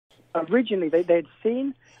originally they'd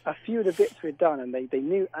seen a few of the bits we'd done, and they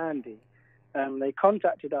knew Andy. They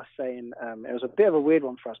contacted us saying it was a bit of a weird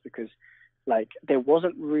one for us because like there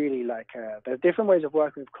wasn't really like there's different ways of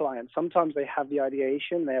working with clients. Sometimes they have the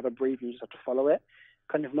ideation, they have a brief, and you just have to follow it.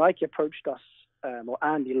 Kind of Nike approached us or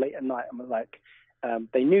Andy late at night and was like,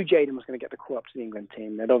 they knew Jadon was going to get the call up to the England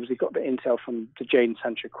team. They'd obviously got the intel from the Jadon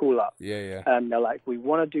Sancho call up. Yeah. They're like, we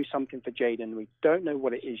want to do something for Jadon. We don't know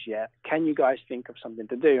what it is yet. Can you guys think of something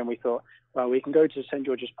to do? And we thought, well, we can go to St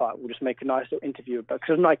George's Park. We'll just make a nice little interview because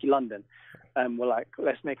it was Nike London. We're like,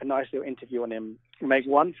 let's make a nice little interview on him. We'll make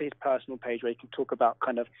one for his personal page where he can talk about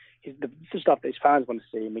kind of the stuff that his fans want to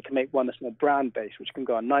see. And we can make one that's more brand based, which can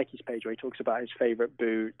go on Nike's page where he talks about his favorite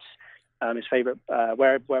boots, his favorite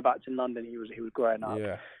whereabouts in London he was growing up.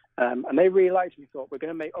 Yeah. And they really liked it. We thought we're going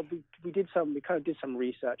to make. We kind of did some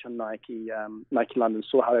research on Nike London,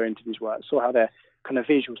 saw how their interviews worked, saw how their kind of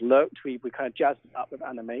visuals looked. We kind of jazzed it up with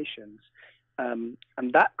animations, and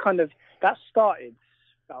that started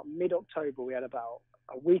about mid-October. We had about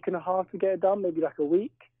a week and a half to get it done, maybe like a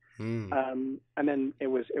week. And then it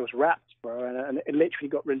was wrapped, bro, and it literally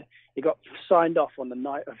got signed off on the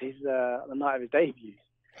night of his debut,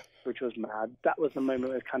 which was mad. That was the moment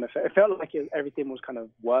where it felt like everything was kind of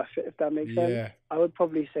worth it, if that makes sense. I would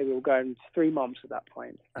probably say we were going 3 months at that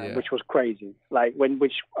point, which was crazy. Like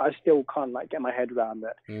which I still can't like get my head around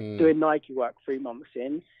that. Doing Nike work 3 months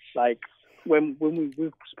in, like when we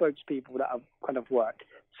spoke to people that have kind of worked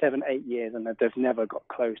 7-8 years and that they've never got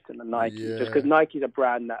close to the Nike, just because Nike's a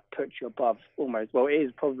brand that puts you above almost. Well, it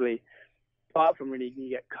is probably, apart from really you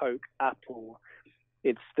get Coke, Apple.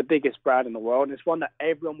 It's the biggest brand in the world, and it's one that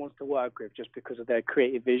everyone wants to work with just because of their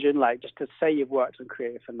creative vision. Like, just to say you've worked on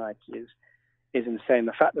creative for Nike is insane.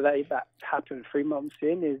 The fact that happened 3 months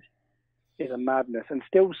in is a madness. And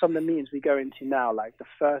still, some of the meetings we go into now, like the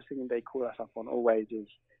first thing they call us up on always is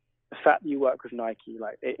the fact that you work with Nike.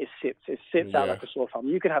 Like it sits out like a sore thumb.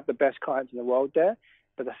 You can have the best clients in the world there,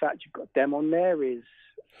 but the fact you've got them on there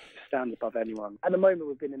stands above anyone. At the moment,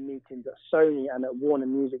 we've been in meetings at Sony and at Warner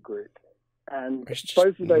Music Group. And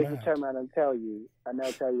both of those will turn around and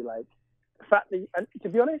they'll tell you like the fact that, and to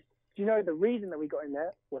be honest, do you know the reason that we got in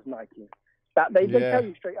there was Nike? That they tell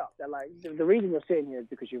you straight up. They're like, the reason you're sitting here is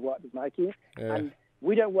because you've worked with Nike, and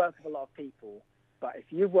we don't work with a lot of people, but if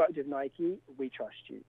you've worked with Nike, we trust you.